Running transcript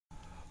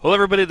Hello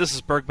everybody, this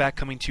is Berg back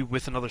coming to you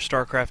with another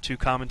StarCraft 2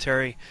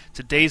 commentary.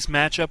 Today's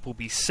matchup will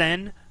be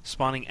Sen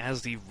spawning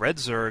as the red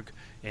Zerg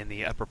in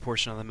the upper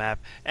portion of the map,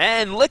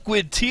 and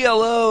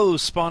LiquidTLO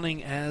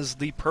spawning as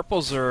the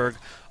purple Zerg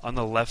on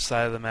the left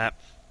side of the map.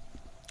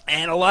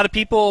 And a lot of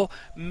people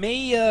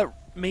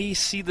may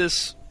see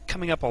this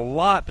coming up a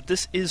lot, but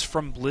this is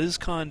from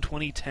Blizzcon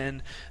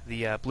 2010,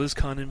 the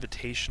Blizzcon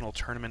Invitational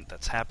tournament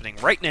that's happening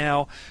right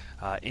now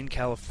in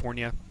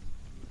California.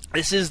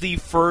 This is the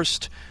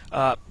first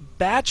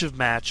batch of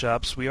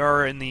matchups. We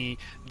are in the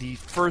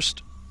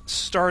first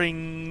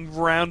starting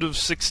round of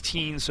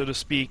 16, so to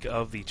speak,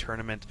 of the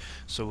tournament.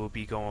 So we'll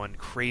be going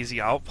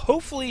crazy. I'll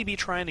hopefully be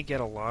trying to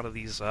get a lot of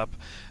these up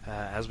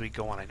as we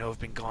go on. I know I've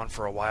been gone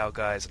for a while,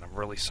 guys, and I'm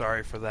really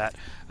sorry for that.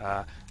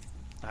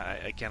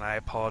 Again, I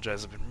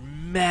apologize. I've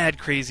been mad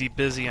crazy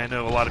busy. I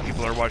know a lot of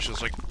people are watching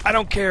this like, I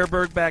don't care,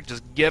 Bergback,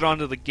 just get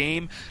onto the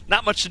game.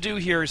 Not much to do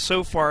here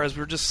so far as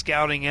we're just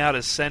scouting out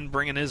as Sen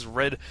bringing his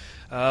red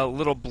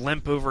little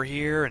blimp over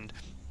here, and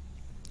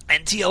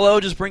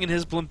TLO just bringing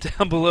his blimp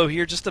down below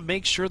here just to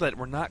make sure that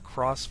we're not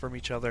cross from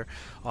each other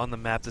on the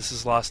map. This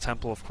is Lost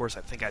Temple, of course.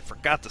 I think I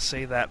forgot to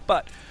say that,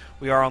 but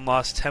we are on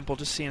Lost Temple,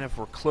 just seeing if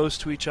we're close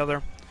to each other.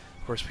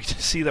 Of course, we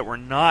see that we're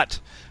not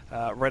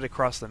right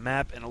across the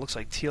map, and it looks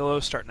like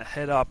TLO starting to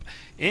head up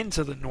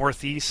into the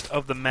northeast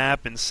of the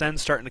map, and Sen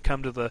starting to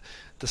come to the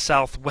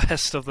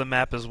southwest of the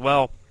map as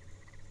well.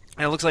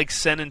 And it looks like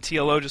Sen and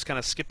TLO just kind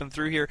of skipping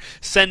through here.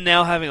 Sen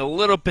now having a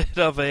little bit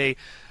of a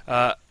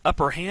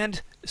upper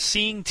hand,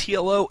 seeing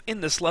TLO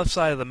in this left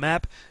side of the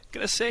map.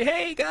 Gonna say,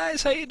 hey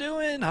guys, how you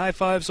doing? High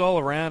fives all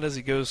around as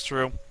he goes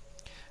through.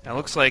 And it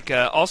looks like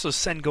also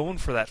Sen going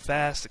for that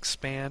fast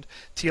expand.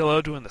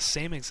 TLO doing the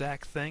same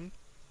exact thing.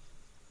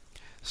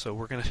 So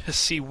we're going to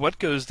see what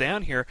goes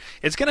down here.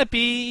 It's going to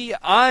be,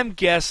 I'm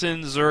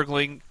guessing,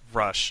 Zergling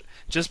Rush.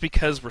 Just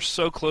because we're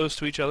so close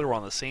to each other, we're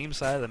on the same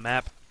side of the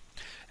map.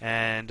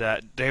 And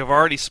they have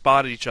already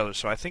spotted each other,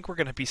 so I think we're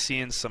going to be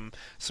seeing some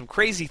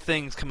crazy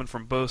things coming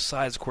from both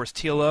sides. Of course,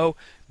 TLO,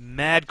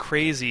 mad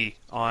crazy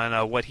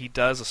on what he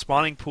does. A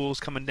spawning pool is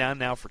coming down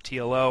now for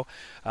TLO.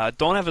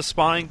 Don't have a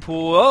spawning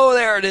pool. Oh,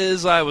 there it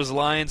is. I was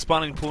lying.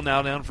 Spawning pool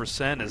now down for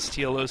Sen as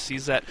TLO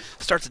sees that.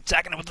 Starts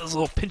attacking it with those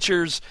little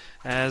pinchers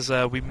as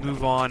we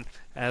move on.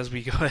 As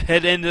we go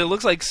ahead, and it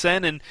looks like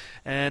Sen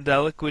and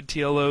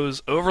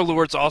LiquidTLO's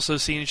Overlords also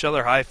seeing each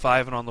other,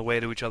 high-fiving on the way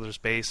to each other's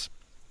base.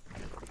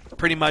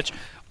 Pretty much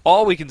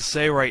all we can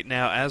say right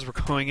now as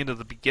we're going into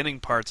the beginning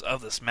parts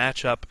of this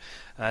matchup.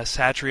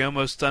 Hatchery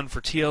almost done for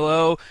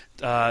TLO.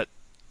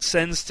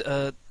 Sen's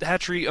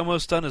hatchery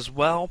almost done as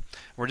well.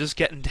 We're just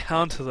getting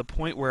down to the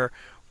point where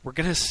we're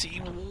going to see,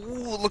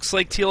 ooh, it looks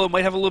like TLO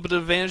might have a little bit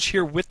of advantage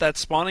here with that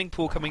spawning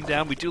pool coming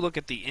down. We do look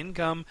at the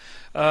income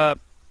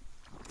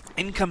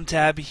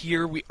tab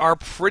here. We are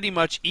pretty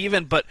much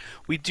even, but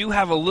we do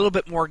have a little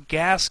bit more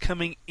gas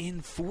coming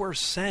in for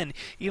Sen,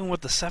 even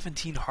with the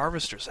 17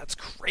 harvesters. That's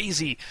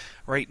crazy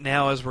right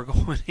now as we're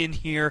going in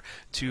here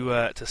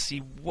to see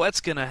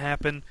what's going to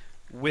happen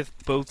with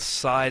both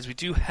sides. We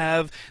do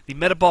have the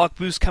metabolic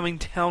boost coming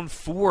down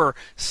for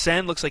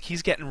Sen. Looks like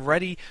he's getting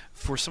ready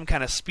for some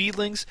kind of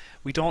speedlings.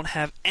 We don't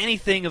have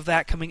anything of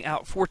that coming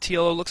out for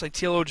TLO. Looks like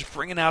TLO just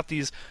bringing out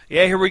these,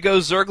 yeah, here we go,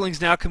 Zerglings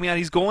now coming out.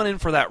 He's going in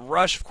for that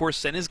rush. Of course,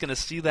 Sen is going to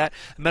see that.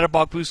 The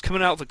metabolic boost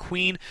coming out with the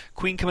Queen.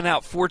 Queen coming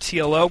out for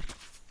TLO.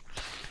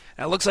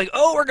 And it looks like,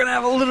 oh, we're going to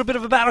have a little bit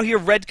of a battle here.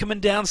 Red coming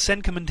down,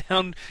 Sen coming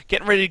down,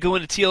 getting ready to go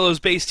into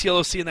TLO's base.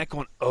 TLO seeing that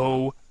going,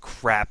 oh,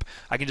 crap.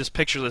 I can just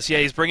picture this. Yeah,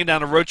 he's bringing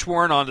down a Roach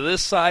Warren onto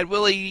this side.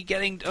 Willie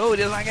getting, oh, he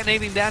does not get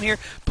anything down here.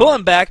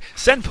 Pulling back.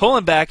 Sen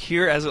pulling back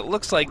here as it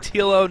looks like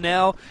TLO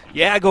now,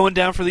 yeah, going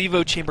down for the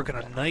Evo Chamber.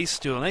 Gonna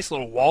do a nice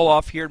little wall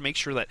off here to make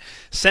sure that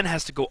Sen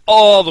has to go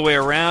all the way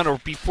around or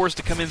be forced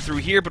to come in through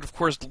here, but of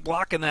course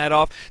blocking that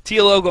off.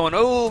 TLO going,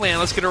 oh man,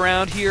 let's get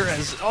around here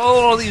as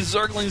all these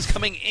Zerglings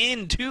coming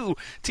into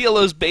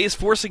TLO's base,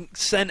 forcing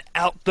Sen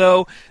out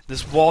though.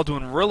 This wall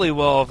doing really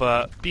well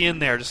of being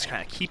there, just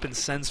kind of keeping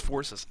Sen's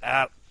forces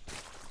out.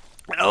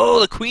 Oh,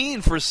 the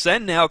Queen for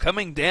Sen now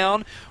coming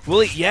down.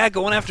 Willie, yeah,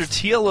 going after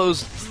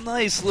TLO's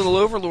nice little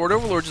Overlord.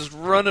 Overlord just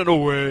running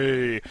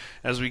away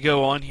as we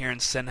go on here,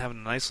 and Sen having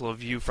a nice little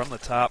view from the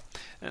top.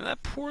 And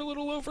that poor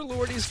little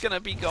Overlord, he's going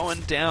to be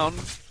going down.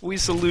 We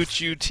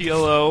salute you,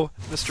 TLO,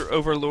 Mr.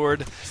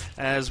 Overlord,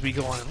 as we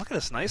go on. And look at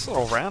this nice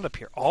little roundup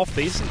here, all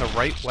facing the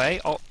right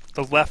way, all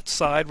the left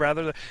side,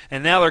 rather.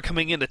 And now they're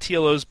coming into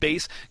TLO's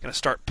base, going to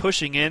start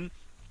pushing in.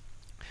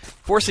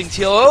 Forcing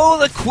TLO, oh,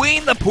 the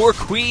Queen, the poor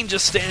Queen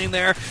just standing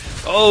there,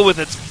 oh, with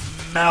its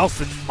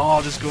mouth and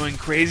maw just going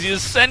crazy.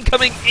 Is Sen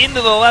coming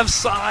into the left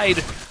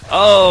side,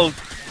 oh,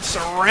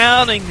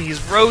 surrounding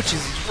these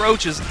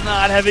roaches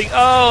not having,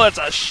 oh, that's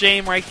a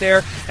shame right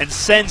there. And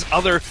Sen's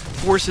other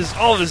forces,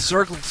 all of his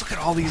Zerglings, look at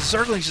all these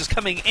Zerglings just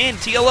coming in.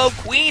 TLO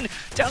Queen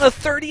down to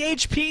 30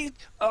 HP,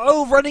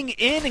 oh, running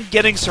in and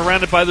getting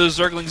surrounded by those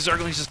Zerglings.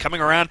 Zerglings just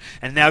coming around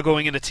and now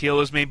going into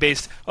TLO's main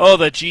base. Oh,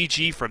 the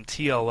GG from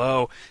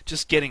TLO,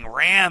 just getting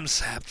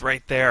ram-sapped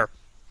right there.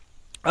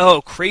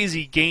 Oh,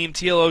 crazy game.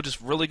 TLO just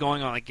really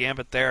going on a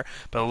gambit there,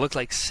 but it looked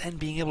like Sen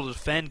being able to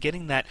defend,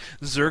 getting that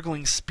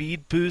Zergling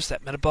speed boost,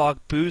 that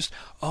metabolic boost.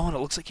 Oh, and it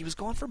looks like he was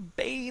going for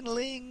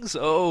Banelings.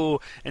 Oh,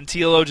 and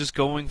TLO just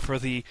going for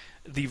the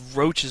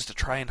roaches to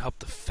try and help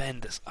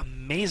defend this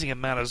amazing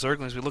amount of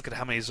Zerglings. We look at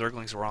how many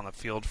Zerglings were on the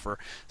field for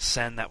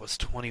Sen. That was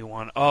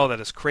 21. Oh, that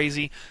is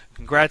crazy.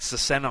 Congrats to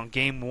Sen on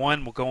Game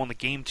 1. We'll go on to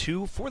Game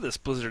 2 for this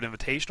Blizzard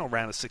Invitational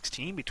round of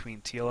 16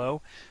 between TLO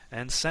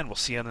and Sen. We'll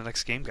see you on the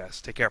next game, guys.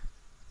 Take care.